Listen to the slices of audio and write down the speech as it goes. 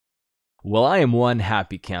Well, I am one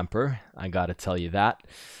happy camper. I gotta tell you that.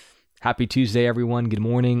 Happy Tuesday, everyone. Good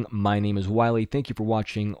morning. My name is Wiley. Thank you for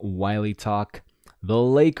watching Wiley Talk. The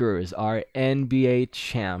Lakers are NBA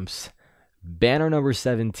champs. Banner number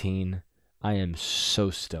 17. I am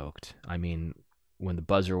so stoked. I mean, when the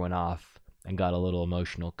buzzer went off, I got a little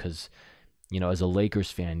emotional because, as a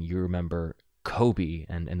Lakers fan, you remember Kobe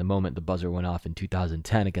and the moment the buzzer went off in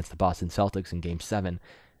 2010 against the Boston Celtics in Game 7.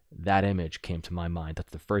 That image came to my mind.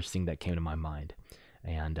 That's the first thing that came to my mind.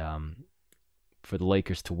 And for the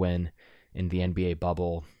Lakers to win in the NBA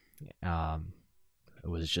bubble, it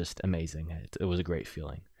was just amazing. It was a great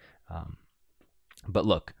feeling. But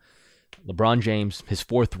look, LeBron James, his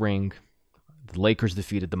fourth ring. The Lakers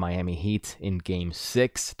defeated the Miami Heat in Game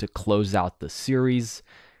 6 to close out the series.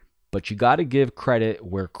 But you got to give credit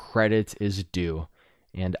where credit is due.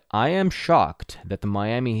 And I am shocked that the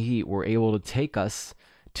Miami Heat were able to take us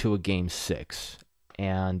to a Game 6.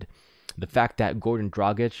 And the fact that Goran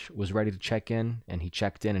Dragic was ready to check in, and he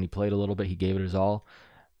checked in and he played a little bit, he gave it his all,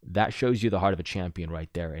 that shows you the heart of a champion right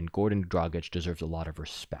there. And Goran Dragic deserves a lot of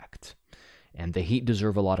respect. And the Heat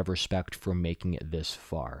deserve a lot of respect for making it this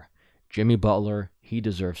far. Jimmy Butler, he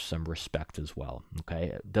deserves some respect as well.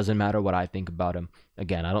 Okay, it doesn't matter what I think about him.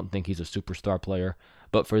 Again, I don't think he's a superstar player,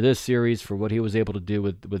 but for this series, for what he was able to do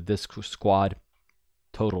with this squad,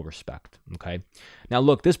 total respect. Okay, now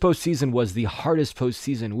look, this postseason was the hardest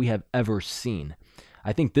postseason we have ever seen.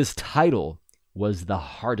 I think this title was the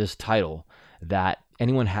hardest title that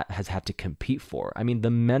anyone has had to compete for. I mean, the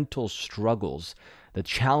mental struggles, the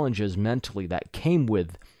challenges mentally that came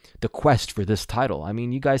with the quest for this title. I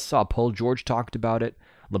mean, you guys saw Paul George talked about it.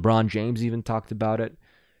 LeBron James even talked about it.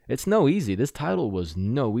 It's no easy. This title was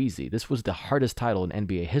no easy. This was the hardest title in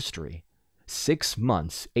NBA history. 6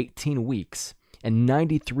 months, 18 weeks, and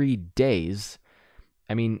 93 days.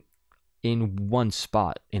 I mean, in one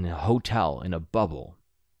spot, in a hotel, in a bubble.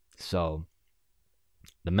 So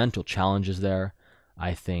the mental challenges there,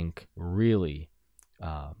 I think, really,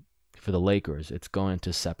 for the Lakers, it's going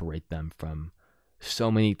to separate them from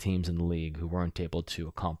so many teams in the league who weren't able to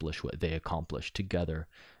accomplish what they accomplished together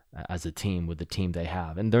as a team with the team they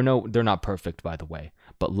have. And they're not perfect, by the way.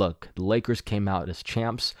 But look, the Lakers came out as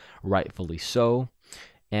champs, rightfully so.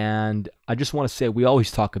 And I just want to say, we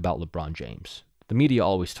always talk about LeBron James. The media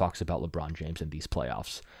always talks about LeBron James in these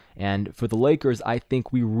playoffs. And for the Lakers, I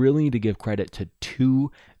think we really need to give credit to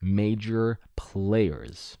two major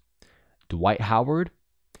players, Dwight Howard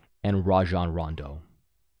and Rajon Rondo.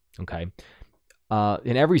 Okay.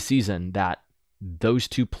 In every season that those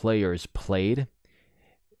two players played,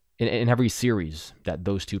 in every series that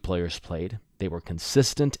those two players played, they were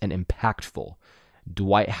consistent and impactful.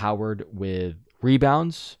 Dwight Howard with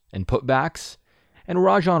rebounds and putbacks, and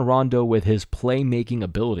Rajon Rondo with his playmaking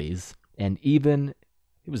abilities, and he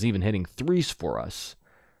was even hitting threes for us.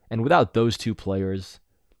 And without those two players,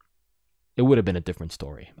 it would have been a different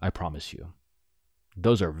story, I promise you.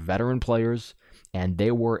 Those are veteran players, and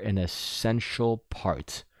they were an essential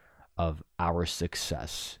part of our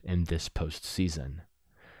success in this postseason.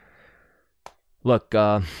 Look,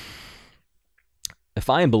 if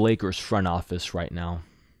I am the Lakers front office right now,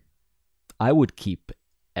 I would keep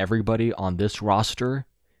everybody on this roster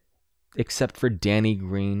except for Danny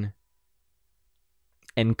Green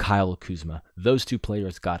and Kyle Kuzma. Those two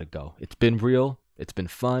players got to go. It's been real. It's been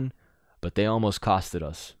fun. But they almost costed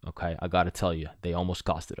us, okay? I got to tell you, they almost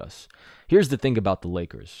costed us. Here's the thing about the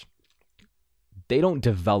Lakers. They don't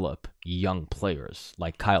develop young players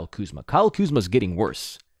like Kyle Kuzma. Kyle Kuzma's getting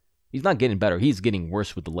worse. He's not getting better. He's getting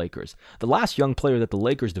worse with the Lakers. The last young player that the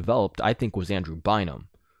Lakers developed, I think, was Andrew Bynum.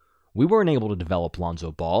 We weren't able to develop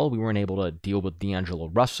Lonzo Ball. We weren't able to deal with D'Angelo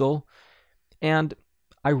Russell. And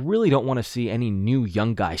I really don't want to see any new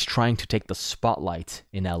young guys trying to take the spotlight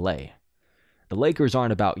in LA. The Lakers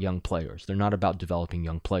aren't about young players. They're not about developing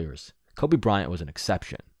young players. Kobe Bryant was an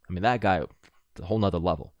exception. I mean, that guy, a whole nother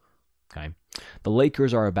level. Okay. The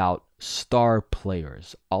Lakers are about star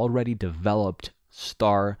players, already developed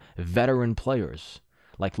star veteran players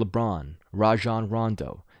like LeBron, Rajon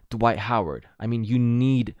Rondo, Dwight Howard. I mean, you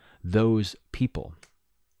need those people.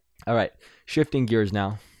 All right, shifting gears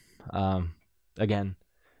now. Again,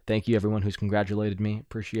 thank you everyone who's congratulated me.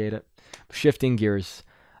 Appreciate it. Shifting gears.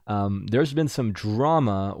 There's been some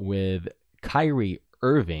drama with Kyrie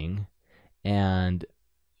Irving and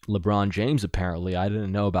LeBron James, apparently. I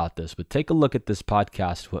didn't know about this, but take a look at this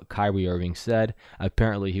podcast, what Kyrie Irving said.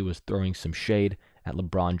 Apparently, he was throwing some shade at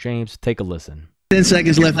LeBron James. Take a listen. 10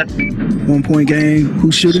 seconds left. 1 point game.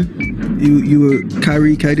 Who's shooting? You or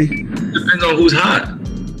Kyrie, KD? Depends on who's hot.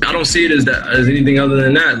 I don't see it as anything other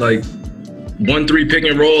than that. Like, 1-3 pick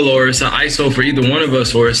and roll, or it's an ISO for either one of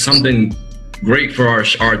us, or it's something great for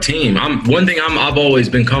our team. One thing I've always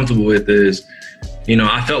been comfortable with is, you know,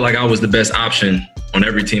 I felt like I was the best option on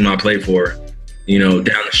every team I played for, you know,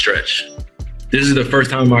 down the stretch. This is the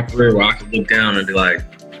first time in my career where I could look down and be like,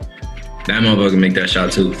 that motherfucker can make that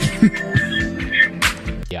shot too.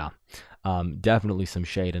 Yeah, definitely some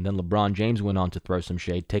shade. And then LeBron James went on to throw some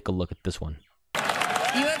shade. Take a look at this one.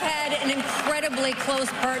 You have had an incredibly close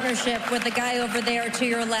partnership with the guy over there to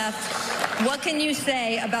your left. What can you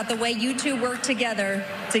say about the way you two worked together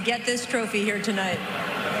to get this trophy here tonight?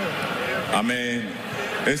 I mean,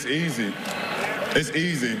 it's easy. It's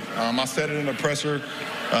easy. I said it in the presser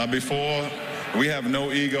before. We have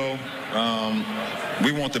no ego.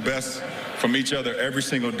 We want the best from each other every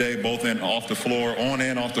single day, both in off the floor, on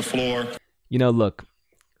and off the floor. You know, look,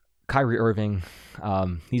 Kyrie Irving,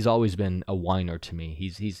 he's always been a whiner to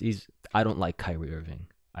me. I don't like Kyrie Irving.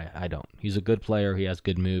 I don't. He's a good player. He has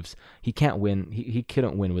good moves. He can't win. He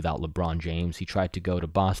couldn't win without LeBron James. He tried to go to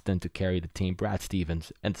Boston to carry the team. Brad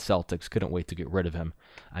Stevens and the Celtics couldn't wait to get rid of him.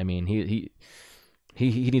 I mean, he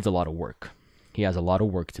needs a lot of work. He has a lot of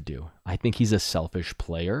work to do. I think he's a selfish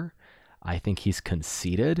player. I think he's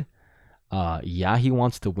conceited. Yeah, he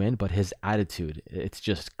wants to win, but his attitude, it's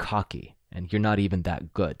just cocky, and you're not even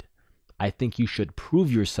that good. I think you should prove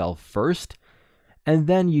yourself first, and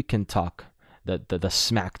then you can talk the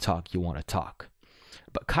smack talk you want to talk.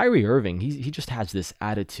 But Kyrie Irving, he just has this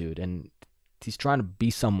attitude, and he's trying to be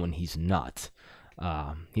someone he's not.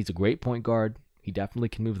 He's a great point guard. He definitely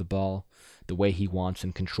can move the ball the way he wants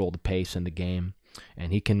and control the pace in the game.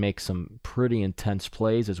 And he can make some pretty intense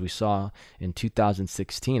plays, as we saw in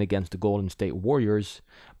 2016 against the Golden State Warriors.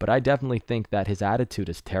 But I definitely think that his attitude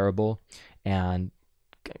is terrible. And,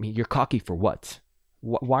 I mean, you're cocky for what?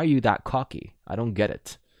 Why are you that cocky? I don't get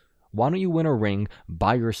it. Why don't you win a ring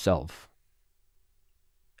by yourself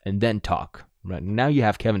and then talk? Right now you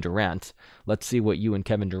have Kevin Durant. Let's see what you and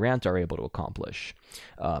Kevin Durant are able to accomplish.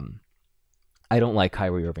 I don't like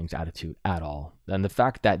Kyrie Irving's attitude at all. And the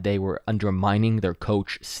fact that they were undermining their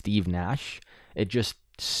coach, Steve Nash, it just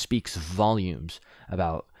speaks volumes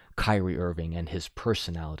about Kyrie Irving and his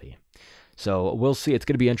personality. So we'll see. It's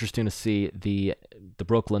going to be interesting to see the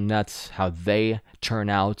Brooklyn Nets, how they turn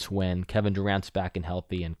out when Kevin Durant's back and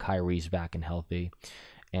healthy and Kyrie's back and healthy.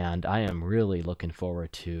 And I am really looking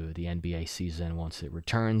forward to the NBA season once it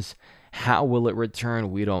returns. How will it return?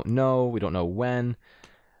 We don't know. We don't know when.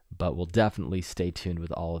 But we'll definitely stay tuned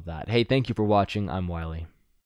with all of that. Hey, thank you for watching. I'm Wiley.